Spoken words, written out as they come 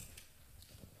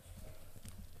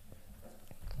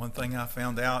One thing I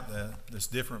found out that's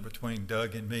different between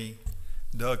Doug and me,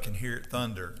 Doug can hear it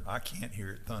thunder. I can't hear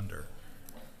it thunder.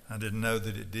 I didn't know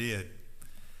that it did.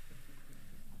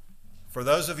 For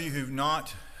those of you who've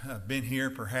not been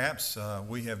here, perhaps,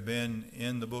 we have been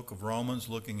in the book of Romans,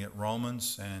 looking at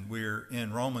Romans, and we're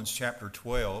in Romans chapter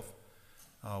 12.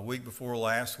 Week before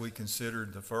last, we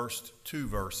considered the first two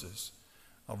verses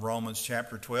of Romans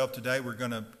chapter 12. Today, we're going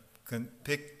to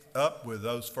pick up with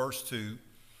those first two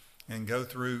and go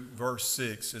through verse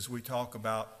 6 as we talk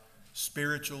about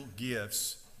spiritual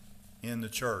gifts in the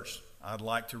church. I'd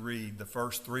like to read the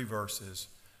first three verses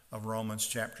of Romans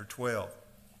chapter 12.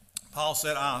 Paul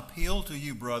said, I appeal to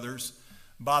you, brothers,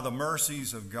 by the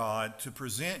mercies of God, to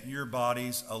present your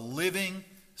bodies a living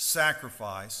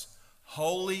sacrifice,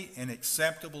 holy and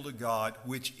acceptable to God,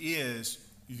 which is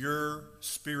your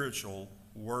spiritual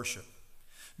worship.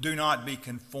 Do not be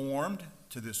conformed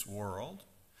to this world,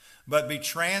 but be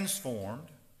transformed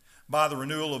by the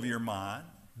renewal of your mind,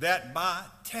 that by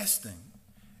testing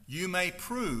you may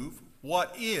prove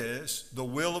what is the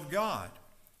will of God,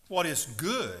 what is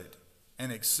good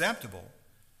and acceptable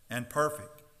and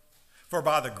perfect. For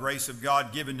by the grace of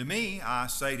God given to me, I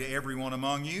say to everyone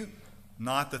among you,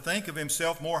 not to think of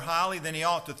himself more highly than he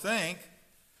ought to think,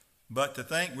 but to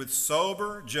think with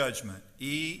sober judgment,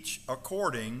 each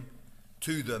according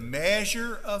to the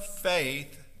measure of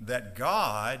faith that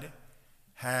God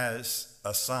has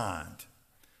assigned.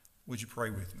 Would you pray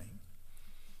with me?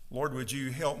 Lord, would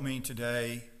you help me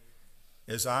today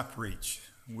as I preach?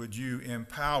 Would you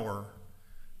empower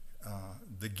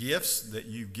the gifts that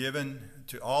you've given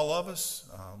to all of us,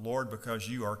 Lord, because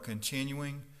you are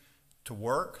continuing to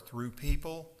work through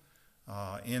people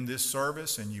in this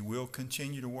service, and you will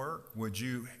continue to work. Would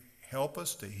you help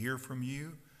us to hear from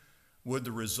you? Would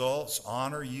the results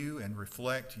honor you and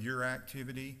reflect your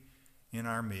activity in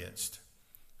our midst?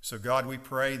 So, God, we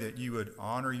pray that you would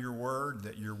honor your word,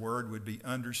 that your word would be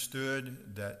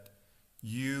understood, that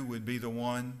you would be the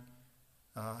one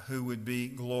who would be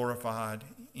glorified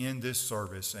in this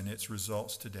service and its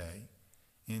results today.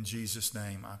 In Jesus'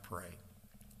 name I pray.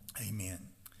 Amen.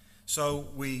 So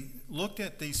we looked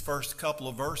at these first couple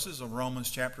of verses of Romans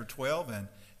chapter 12, and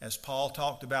as Paul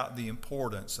talked about the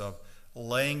importance of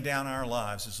laying down our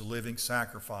lives as a living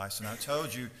sacrifice. And I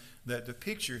told you that the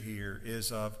picture here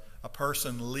is of a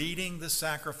person leading the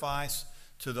sacrifice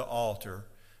to the altar.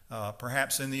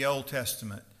 Perhaps in the Old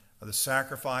Testament, the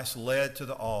sacrifice led to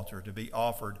the altar to be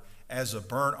offered as a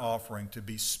burnt offering, to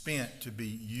be spent, to be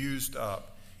used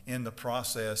up in the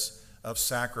process of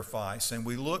sacrifice. And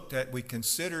we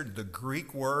considered the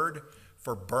Greek word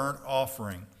for burnt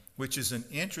offering, which is an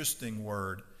interesting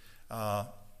word.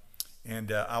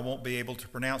 And I won't be able to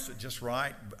pronounce it just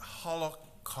right. But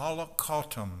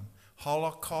holocautum.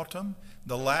 Holocautum.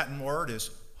 The Latin word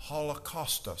is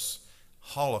holocaustus.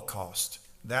 Holocaust.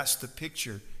 That's the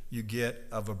picture you get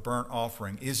of a burnt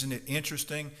offering. Isn't it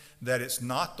interesting that it's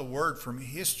not the word from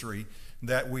history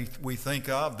that we think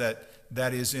of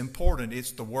that is important?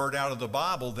 It's the word out of the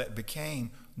Bible that became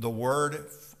the word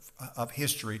of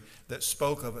history that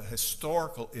spoke of a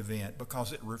historical event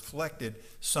because it reflected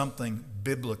something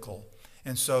biblical.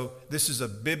 And so this is a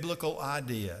biblical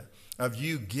idea of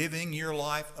you giving your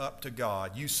life up to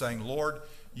God. You saying, Lord,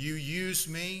 you use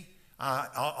me.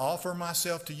 I'll offer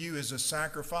myself to you as a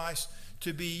sacrifice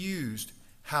to be used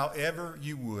however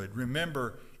you would.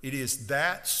 Remember, it is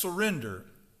that surrender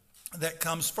that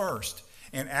comes first.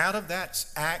 And out of that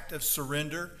act of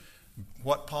surrender,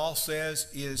 what Paul says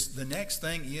is the next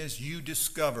thing is you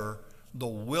discover the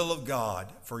will of God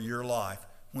for your life.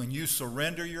 When you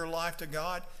surrender your life to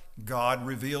God, God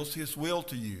reveals his will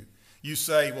to you. You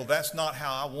say, well, that's not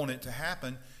how I want it to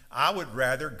happen. I would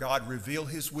rather God reveal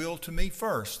his will to me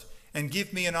first and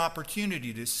give me an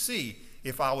opportunity to see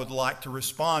if I would like to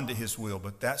respond to his will.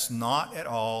 But that's not at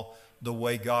all the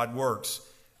way God works.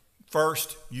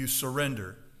 First, you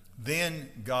surrender. Then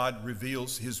God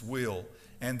reveals his will.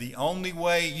 And the only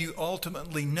way you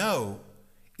ultimately know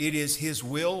it is his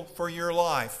will for your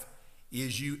life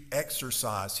is you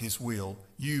exercise his will.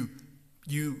 You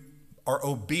are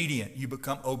obedient. You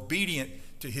become obedient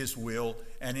to his will.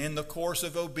 And in the course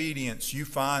of obedience, you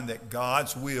find that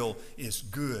God's will is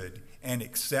good and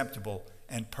acceptable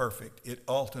and perfect. It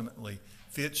ultimately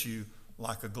fits you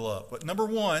like a glove. But number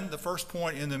one, the first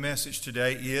point in the message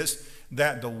today is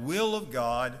that the will of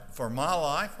God for my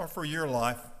life, or for your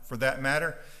life for that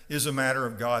matter, is a matter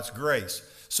of God's grace.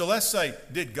 So let's say,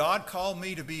 did God call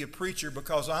me to be a preacher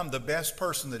because I'm the best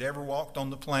person that ever walked on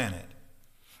the planet?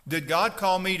 Did God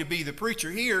call me to be the preacher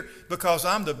here because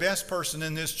I'm the best person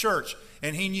in this church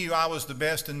and he knew I was the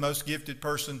best and most gifted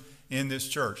person in this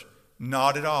church?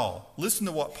 Not at all. Listen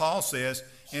to what Paul says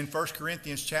in 1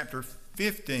 Corinthians chapter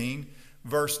 15,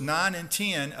 verse 9 and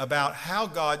 10 about how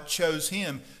God chose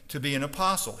him to be an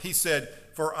apostle. He said,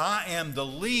 "For I am the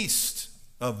least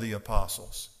of the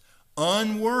apostles,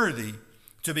 unworthy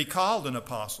to be called an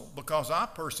apostle, because I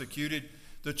persecuted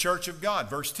the church of God."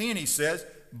 Verse 10, he says,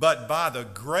 "But by the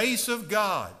grace of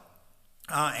God,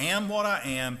 I am what I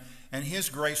am, and his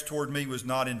grace toward me was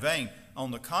not in vain.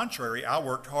 On the contrary, I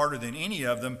worked harder than any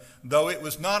of them, though it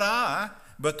was not I,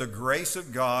 but the grace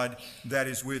of God that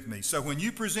is with me." So when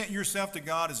you present yourself to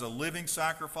God as a living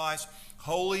sacrifice,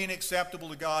 holy and acceptable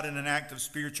to God in an act of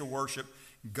spiritual worship,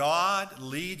 God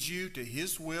leads you to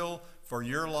his will for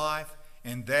your life,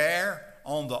 and there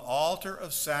on the altar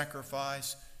of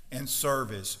sacrifice and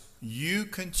service, you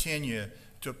continue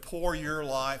to pour your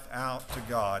life out to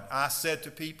God. I said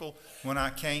to people when I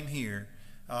came here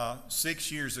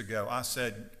 6 years ago, I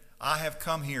said, I have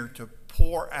come here to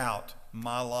pour out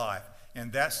my life.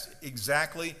 And that's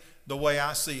exactly the way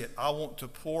I see it. I want to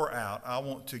pour out. I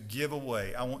want to give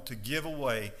away. I want to give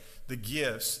away the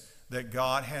gifts that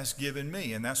God has given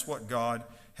me. And that's what God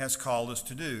has called us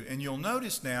to do. And you'll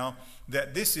notice now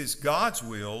that this is God's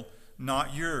will,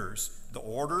 not yours. The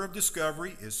order of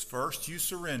discovery is first you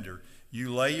surrender.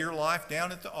 You lay your life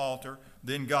down at the altar.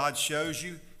 Then God shows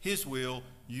you his will.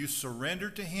 You surrender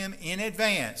to him in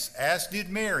advance, as did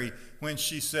Mary when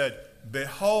she said,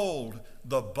 "Behold,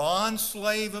 the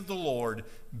bondslave of the Lord,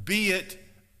 be it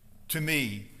to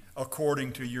me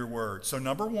according to your word." So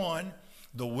number one,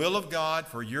 the will of God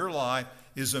for your life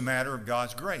is a matter of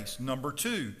God's grace. Number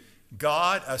two,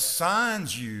 God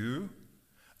assigns you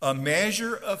a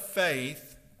measure of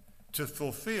faith to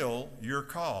fulfill your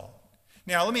call.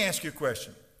 Now, let me ask you a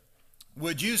question.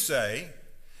 Would you say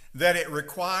that it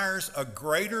requires a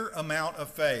greater amount of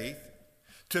faith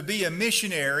to be a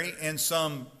missionary in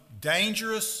some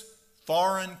dangerous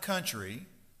foreign country,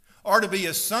 or to be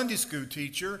a Sunday school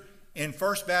teacher in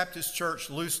First Baptist Church,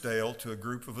 Loosedale, to a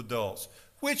group of adults?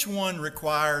 Which one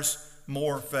requires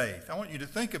more faith? I want you to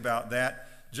think about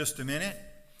that just a minute.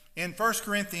 In 1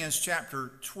 Corinthians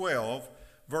chapter 12,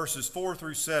 verses 4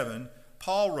 through 7,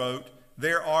 Paul wrote,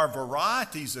 "There are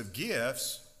varieties of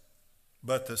gifts,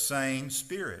 but the same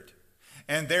Spirit.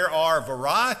 And there are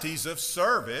varieties of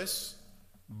service,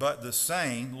 but the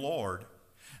same Lord.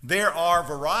 There are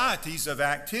varieties of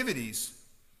activities,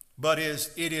 but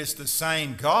it is the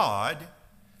same God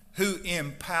who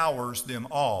empowers them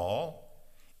all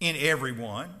in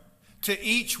everyone. To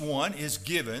each one is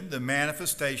given the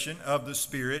manifestation of the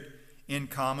Spirit in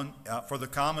common for the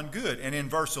common good." And in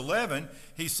verse 11,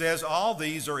 he says, "All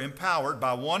these are empowered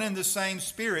by one and the same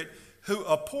Spirit, who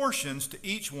apportions to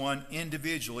each one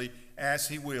individually as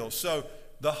he wills." So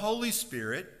the Holy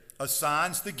Spirit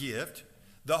assigns the gift.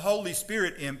 The Holy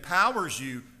Spirit empowers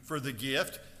you for the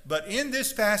gift. But in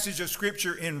this passage of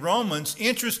Scripture in Romans,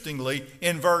 interestingly,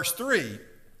 in verse 3,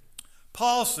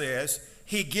 Paul says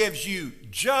he gives you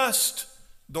just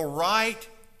the right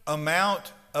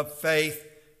amount of faith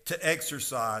to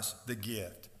exercise the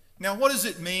gift. Now, what does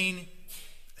it mean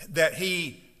that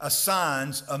he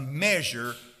assigns a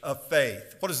measure of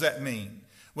faith? What does that mean?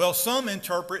 Well, some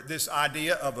interpret this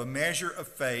idea of a measure of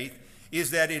faith is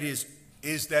that it is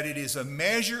a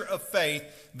measure of faith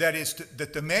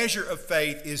that the measure of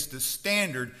faith is the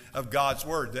standard of God's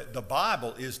word, that the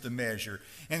Bible is the measure.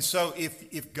 And so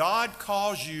if God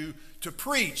calls you to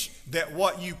preach, that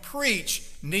what you preach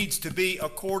needs to be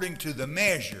according to the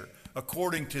measure,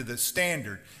 according to the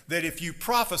standard. That if you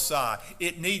prophesy,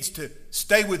 it needs to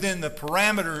stay within the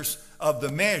parameters of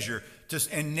the measure,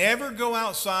 and never go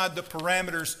outside the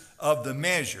parameters of the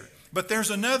measure. But there's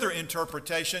another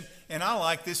interpretation, and I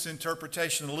like this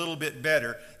interpretation a little bit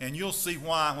better, and you'll see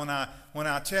why when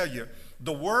I tell you.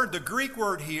 The Greek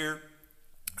word here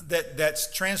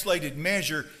that's translated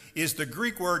measure is the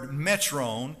Greek word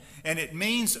metron, and it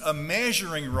means a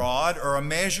measuring rod or a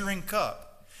measuring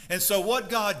cup. And so what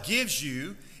God gives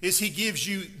you is he gives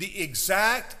you the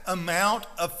exact amount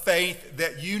of faith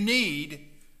that you need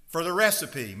for the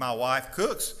recipe. My wife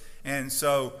cooks, and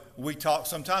so we talk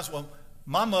sometimes. Well,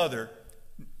 my mother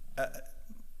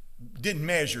didn't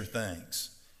measure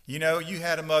things. You know, you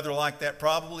had a mother like that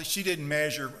probably. She didn't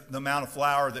measure the amount of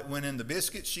flour that went in the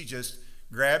biscuits. She just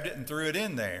grabbed it and threw it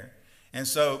in there. And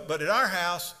so, but at our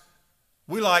house,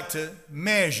 we like to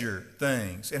measure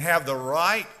things and have the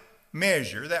right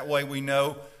measure. That way we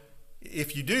know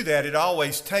if you do that, it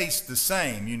always tastes the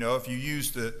same, you know, if you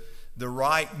use the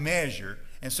right measure.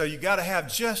 And so you got to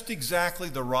have just exactly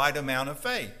the right amount of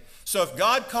faith. So if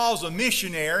God calls a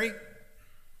missionary,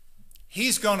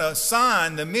 he's going to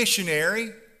assign the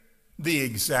missionary the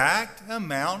exact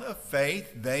amount of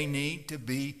faith they need to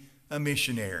be a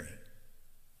missionary.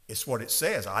 It's what it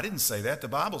says. I didn't say that. The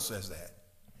Bible says that.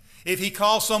 If he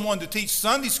calls someone to teach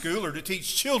Sunday school or to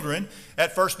teach children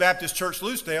at First Baptist Church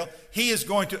Lucedale, he is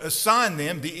going to assign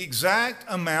them the exact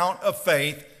amount of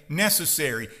faith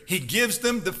necessary. He gives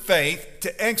them the faith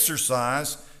to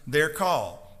exercise their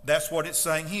call. That's what it's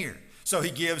saying here. So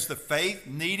he gives the faith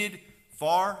needed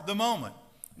for the moment.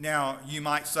 Now, you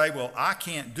might say, well, I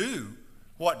can't do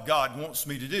what God wants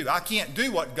me to do. I can't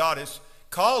do what God has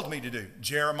called me to do.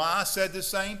 Jeremiah said the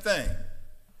same thing,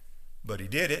 but he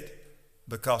did it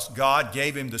because God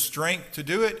gave him the strength to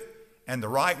do it and the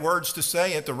right words to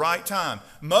say at the right time.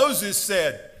 Moses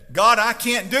said, God, I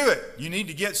can't do it. You need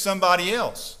to get somebody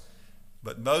else.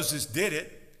 But Moses did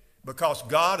it because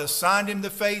God assigned him the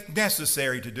faith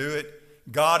necessary to do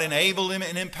it. God enabled him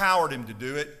and empowered him to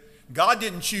do it. God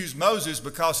didn't choose Moses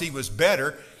because he was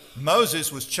better.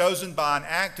 Moses was chosen by an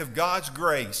act of God's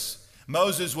grace.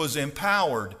 Moses was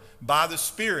empowered by the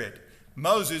Spirit.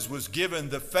 Moses was given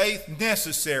the faith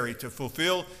necessary to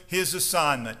fulfill his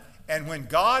assignment. And when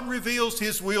God reveals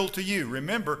his will to you,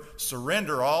 remember,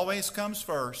 surrender always comes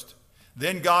first.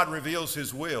 Then God reveals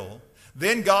his will.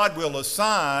 Then God will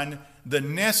assign the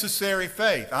necessary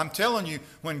faith. I'm telling you,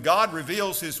 when God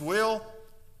reveals his will,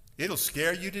 it'll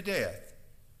scare you to death.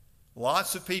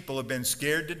 Lots of people have been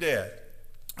scared to death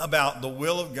about the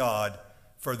will of God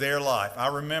for their life. I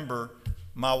remember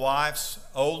my wife's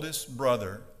oldest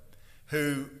brother,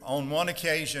 who on one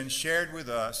occasion shared with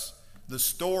us the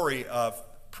story of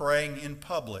praying in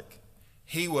public.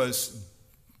 He was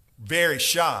very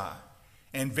shy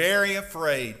and very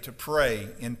afraid to pray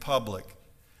in public.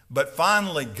 But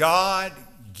finally, God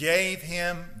gave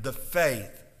him the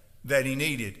faith that he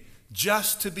needed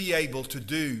just to be able to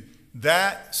do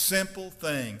that simple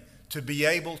thing, to be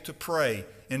able to pray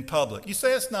in public. You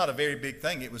say it's not a very big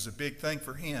thing. It was a big thing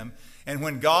for him. And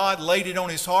when God laid it on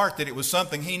his heart that it was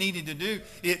something he needed to do,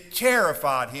 it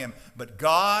terrified him. But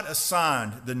God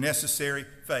assigned the necessary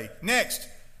faith. Next,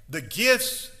 the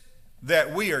gifts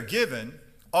that we are given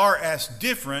are as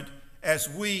different as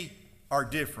we are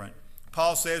different.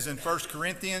 Paul says in 1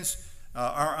 Corinthians,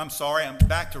 I'm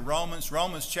back to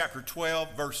Romans chapter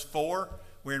 12, verse 4.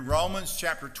 We're in Romans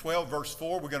chapter 12, verse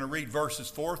 4. We're going to read verses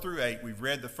 4 through 8. We've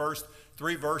read the first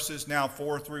 3 verses, now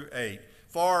 4 through 8.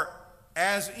 For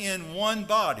as in one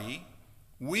body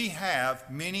we have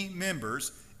many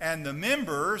members, and the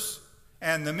members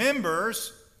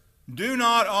do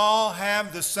not all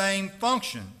have the same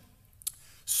function.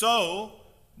 So,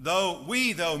 though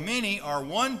many are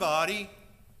one body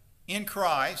in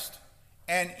Christ,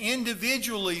 and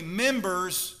individually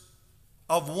members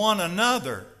of one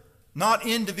another, not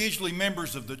individually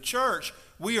members of the church,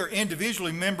 we are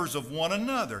individually members of one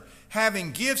another.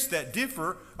 Having gifts that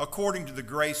differ according to the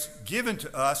grace given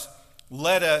to us,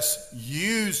 let us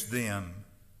use them.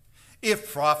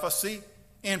 If prophecy,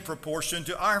 in proportion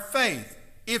to our faith.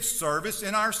 If service,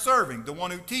 in our serving. The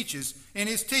one who teaches, in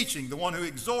his teaching. The one who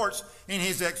exhorts, in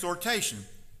his exhortation.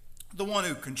 The one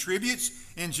who contributes,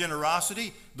 in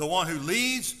generosity. The one who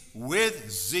leads,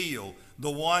 with zeal. The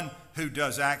one who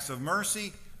does acts of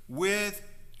mercy, with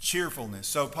cheerfulness.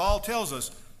 So Paul tells us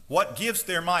what gifts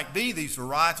there might be, these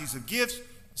varieties of gifts.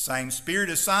 Same Spirit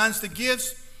assigns the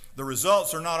gifts. The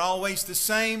results are not always the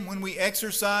same when we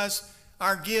exercise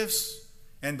our gifts.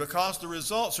 And because the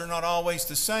results are not always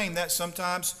the same, that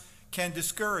sometimes can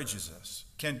discourage us.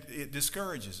 It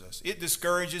discourages us. It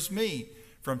discourages me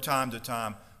from time to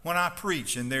time when I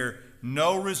preach and there are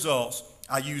no results.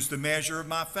 I use the measure of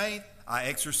my faith. I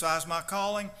exercise my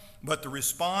calling, but the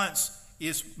response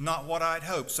is not what I'd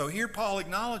hoped. So here Paul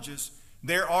acknowledges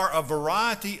there are a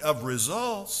variety of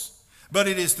results, but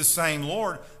it is the same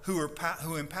Lord who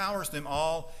empowers them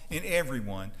all in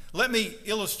everyone. Let me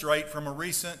illustrate from a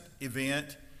recent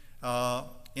event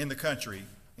in the country,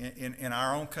 in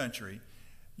our own country.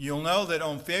 You'll know that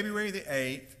on February the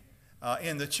 8th,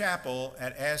 in the chapel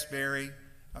at Asbury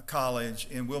College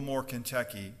in Wilmore,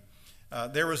 Kentucky,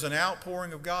 there was an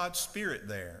outpouring of God's Spirit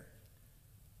there.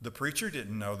 The preacher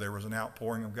didn't know there was an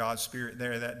outpouring of God's Spirit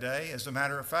there that day. As a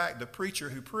matter of fact, the preacher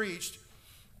who preached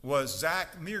was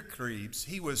Zach Meerkreebs.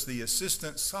 He was the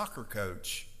assistant soccer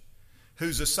coach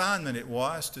whose assignment it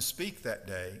was to speak that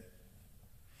day.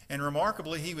 And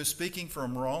remarkably, he was speaking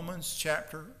from Romans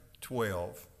chapter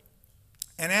 12.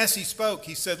 And as he spoke,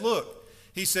 he said, look,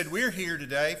 he said, we're here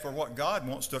today for what God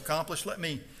wants to accomplish. Let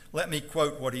me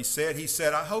quote what he said. He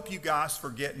said, I hope you guys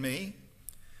forget me,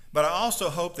 but I also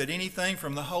hope that anything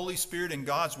from the Holy Spirit and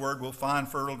God's Word will find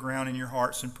fertile ground in your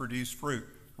hearts and produce fruit.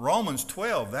 Romans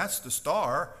 12, that's the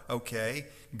star, okay?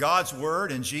 God's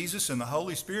Word and Jesus and the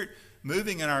Holy Spirit,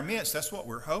 moving in our midst. That's what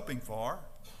we're hoping for.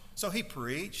 So he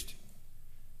preached.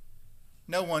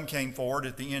 No one came forward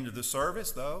at the end of the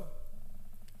service, though.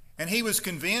 And he was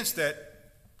convinced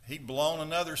that he'd blown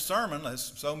another sermon,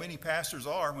 as so many pastors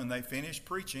are when they finish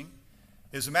preaching.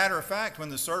 As a matter of fact, when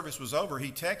the service was over,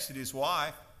 he texted his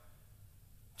wife,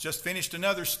 "Just finished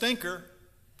another stinker.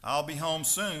 I'll be home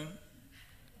soon."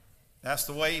 That's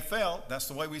the way he felt. That's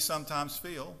the way we sometimes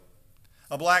feel.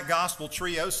 A black gospel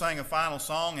trio sang a final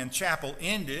song and chapel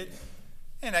ended,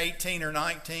 and 18 or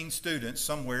 19 students,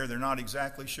 somewhere, they're not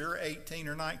exactly sure, 18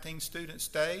 or 19 students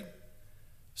stayed.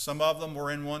 Some of them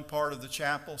were in one part of the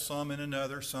chapel, some in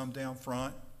another, some down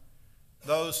front.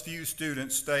 Those few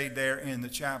students stayed there in the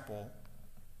chapel.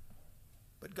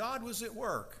 But God was at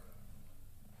work.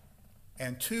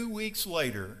 And 2 weeks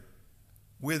later,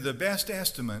 with the best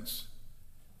estimates,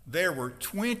 there were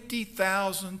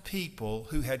 20,000 people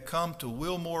who had come to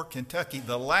Wilmore, Kentucky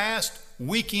the last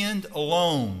weekend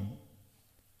alone,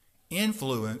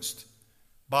 influenced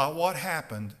by what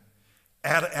happened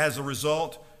as a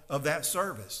result of that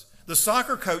service. The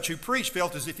soccer coach who preached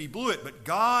felt as if he blew it, but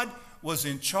God was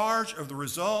in charge of the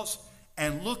results,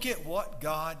 and look at what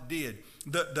God did.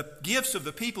 The gifts of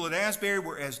the people at Asbury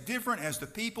were as different as the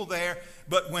people there,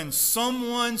 but when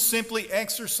someone simply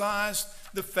exercised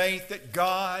the faith that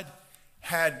God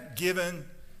had given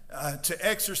to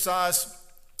exercise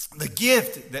the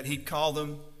gift that he'd called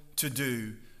them to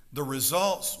do, the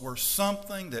results were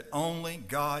something that only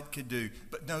God could do.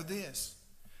 But know this,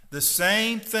 the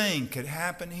same thing could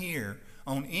happen here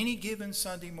on any given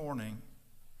Sunday morning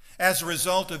as a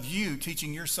result of you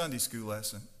teaching your Sunday school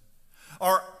lesson,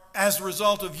 or as a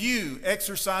result of you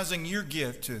exercising your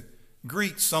gift to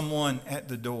greet someone at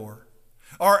the door,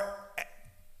 or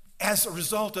as a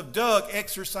result of Doug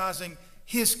exercising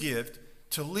his gift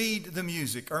to lead the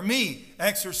music, or me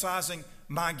exercising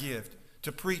my gift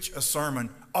to preach a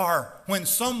sermon, or when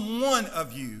some one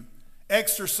of you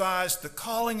exercised the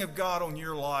calling of God on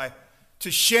your life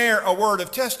to share a word of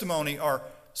testimony or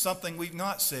something we've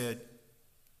not said,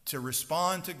 to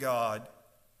respond to God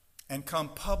and come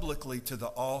publicly to the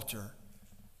altar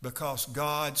because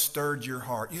God stirred your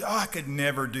heart. I could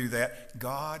never do that.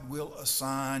 God will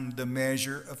assign the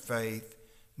measure of faith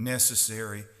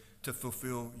necessary to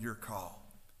fulfill your call.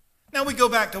 Now we go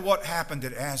back to what happened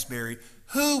at Asbury.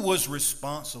 Who was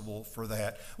responsible for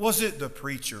that? Was it the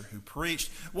preacher who preached?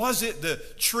 Was it the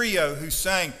trio who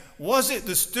sang? Was it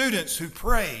the students who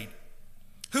prayed?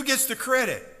 Who gets the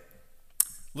credit?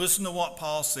 Listen to what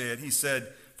Paul said. He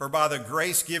said, "For by the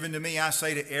grace given to me, I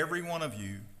say to every one of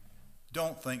you,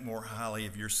 don't think more highly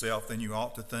of yourself than you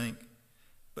ought to think,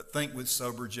 but think with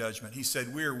sober judgment." He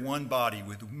said, we are one body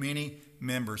with many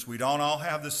members. We don't all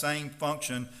have the same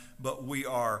function, but we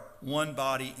are one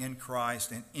body in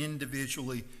Christ and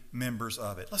individually members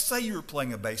of it. Let's say you were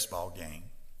playing a baseball game,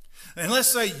 and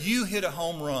let's say you hit a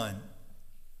home run.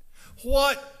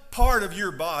 What part of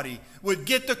your body would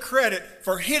get the credit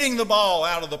for hitting the ball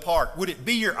out of the park? Would it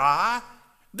be your eye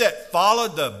that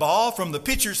followed the ball from the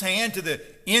pitcher's hand to the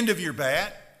end of your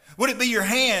bat? Would it be your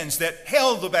hands that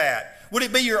held the bat? Would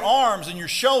it be your arms and your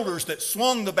shoulders that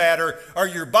swung the bat, or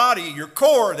your body, your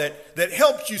core that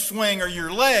helped you swing, or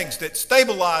your legs that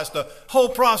stabilized the whole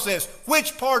process?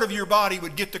 Which part of your body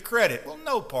would get the credit? Well,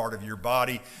 no part of your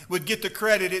body would get the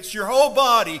credit. It's your whole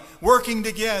body working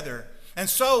together. And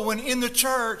so when in the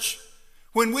church,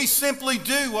 when we simply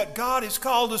do what God has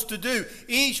called us to do,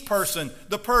 each person,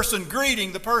 the person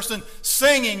greeting, the person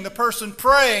singing, the person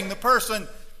praying, the person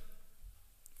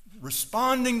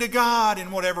responding to God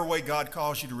in whatever way God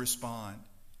calls you to respond,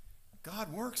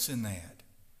 God works in that.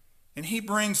 And He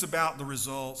brings about the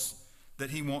results that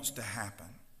He wants to happen.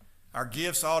 Our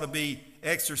gifts ought to be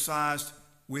exercised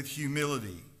with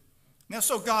humility. Now,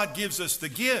 so God gives us the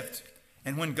gift.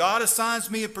 And when God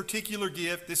assigns me a particular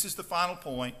gift, this is the final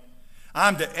point,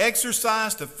 I'm to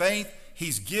exercise the faith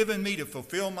He's given me to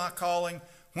fulfill my calling.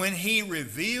 When He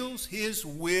reveals His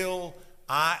will,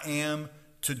 I am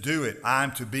to do it.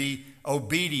 I'm to be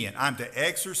obedient. I'm to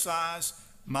exercise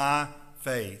my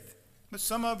faith. But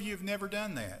some of you have never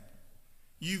done that.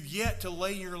 You've yet to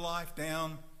lay your life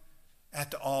down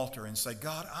at the altar and say,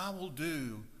 God, I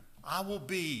will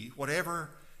be whatever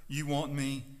you want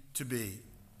me to be.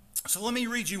 So let me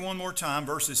read you one more time,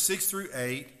 verses 6 through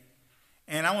 8.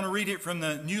 And I want to read it from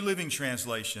the New Living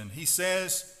Translation. He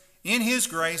says, in His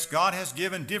grace, God has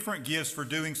given different gifts for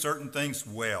doing certain things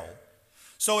well.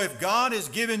 So if God has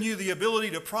given you the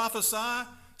ability to prophesy,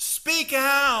 speak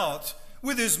out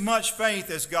with as much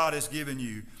faith as God has given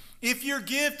you. If your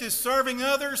gift is serving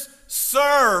others,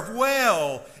 serve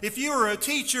well. If you are a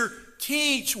teacher,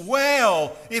 teach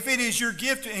well. If it is your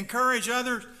gift to encourage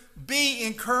others, be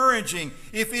encouraging.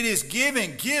 If it is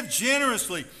giving, give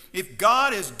generously. If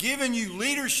God has given you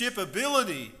leadership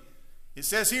ability, it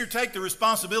says here, take the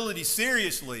responsibility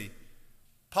seriously.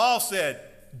 Paul said,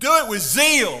 do it with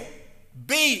zeal.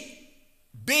 Be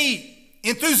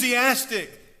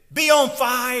enthusiastic. Be on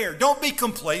fire. Don't be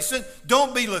complacent.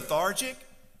 Don't be lethargic.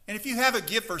 And if you have a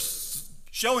gift for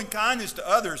showing kindness to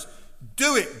others,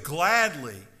 do it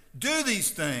gladly. Do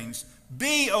these things.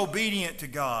 Be obedient to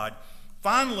God.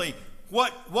 Finally,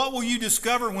 what will you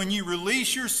discover when you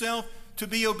release yourself to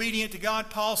be obedient to God?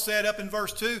 Paul said up in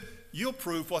verse 2, you'll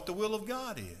prove what the will of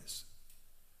God is.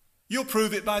 You'll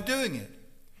prove it by doing it.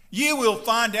 You will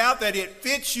find out that it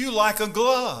fits you like a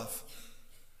glove,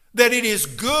 that it is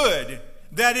good,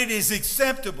 that it is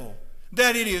acceptable,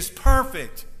 that it is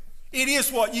perfect. It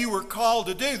is what you were called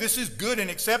to do. This is good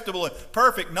and acceptable and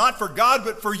perfect, not for God,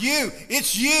 but for you.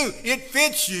 It's you. It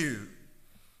fits you.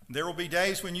 There will be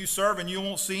days when you serve and you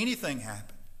won't see anything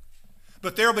happen.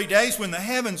 But there will be days when the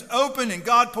heavens open and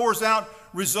God pours out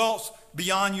results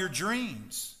beyond your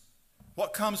dreams.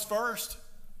 What comes first?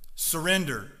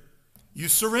 Surrender. You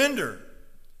surrender.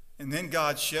 And then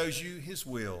God shows you His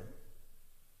will.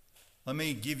 Let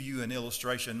me give you an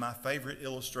illustration, my favorite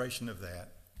illustration of that.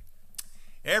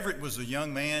 Everett was a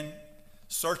young man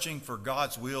searching for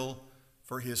God's will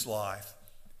for his life.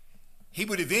 He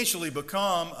would eventually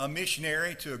become a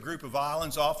missionary to a group of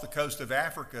islands off the coast of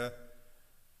Africa.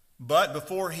 But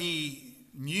before he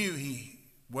knew he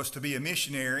was to be a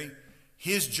missionary,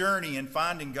 his journey in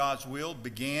finding God's will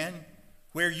began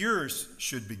where yours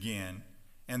should begin,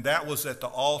 and that was at the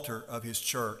altar of his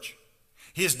church.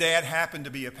 His dad happened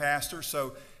to be a pastor,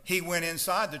 so he went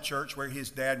inside the church where his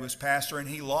dad was pastor, and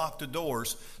he locked the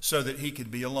doors so that he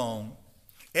could be alone.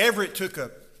 Everett took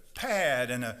a pad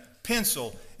and a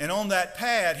pencil, and on that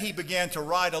pad he began to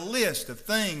write a list of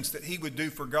things that he would do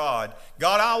for God.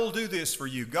 God, I will do this for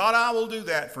you. God, I will do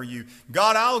that for you.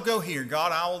 God, I will go here.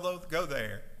 God, I will go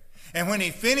there. And when he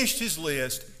finished his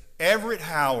list, Everett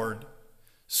Howard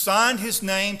signed his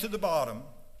name to the bottom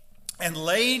and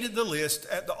laid the list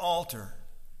at the altar.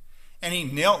 And he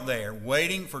knelt there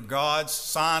waiting for God's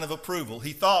sign of approval.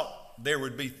 He thought there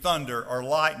would be thunder or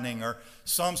lightning or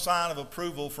some sign of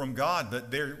approval from God,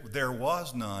 but there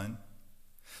was none.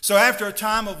 So after a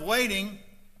time of waiting,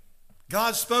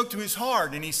 God spoke to his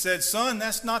heart and he said, son,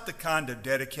 that's not the kind of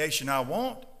dedication I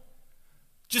want.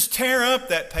 Just tear up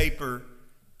that paper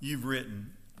you've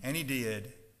written. And he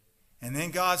did. And then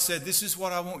God said, this is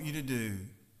what I want you to do.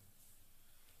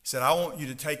 He said, I want you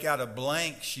to take out a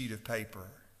blank sheet of paper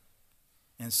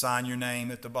and sign your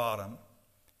name at the bottom.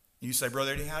 You say,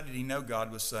 Brother Eddie, how did he know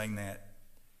God was saying that?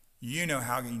 You know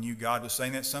how he knew God was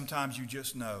saying that. Sometimes you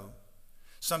just know.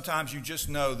 Sometimes you just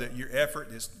know that your effort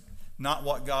is not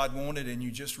what God wanted, and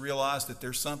you just realize that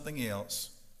there's something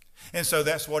else. And so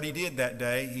that's what he did that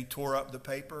day. He tore up the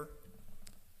paper.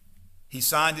 He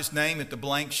signed his name at the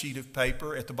blank sheet of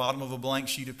paper, at the bottom of a blank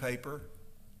sheet of paper.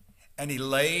 And he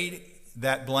laid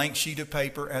that blank sheet of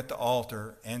paper at the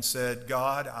altar and said,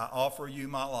 God, I offer you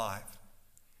my life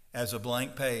as a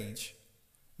blank page.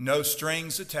 No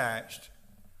strings attached.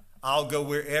 I'll go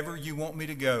wherever you want me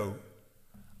to go.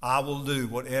 I will do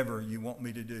whatever you want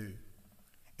me to do.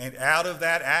 And out of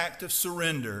that act of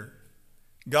surrender,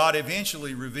 God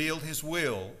eventually revealed his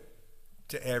will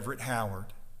to Everett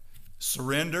Howard.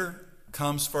 Surrender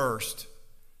comes first.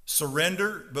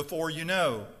 Surrender before you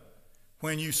know.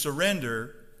 When you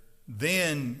surrender,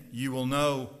 then you will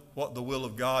know what the will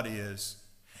of God is.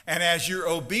 And as you're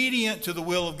obedient to the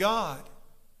will of God,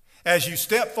 as you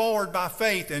step forward by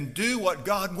faith and do what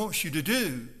God wants you to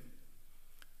do,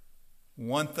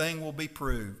 one thing will be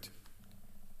proved.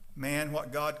 Man,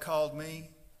 what God called me,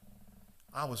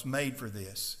 I was made for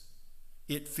this.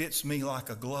 It fits me like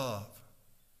a glove.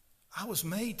 I was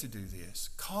made to do this,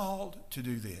 called to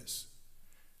do this.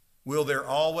 Will there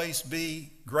always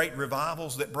be great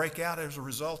revivals that break out as a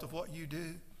result of what you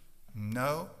do?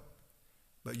 No.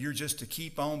 But you're just to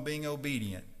keep on being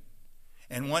obedient.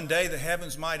 And one day the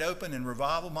heavens might open and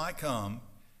revival might come.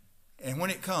 And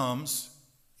when it comes,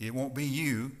 it won't be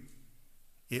you.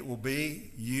 It will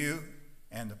be you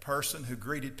and the person who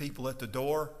greeted people at the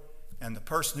door, and the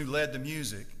person who led the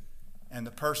music, and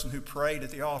the person who prayed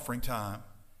at the offering time,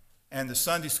 and the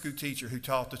Sunday school teacher who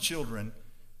taught the children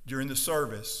during the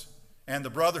service, and the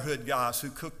brotherhood guys who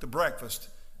cooked the breakfast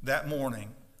that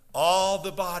morning. All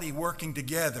the body working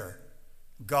together,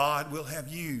 God will have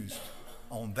used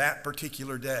on that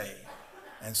particular day.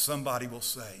 And somebody will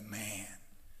say, man,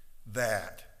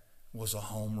 that was a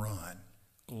home run.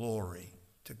 Glory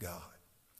to God.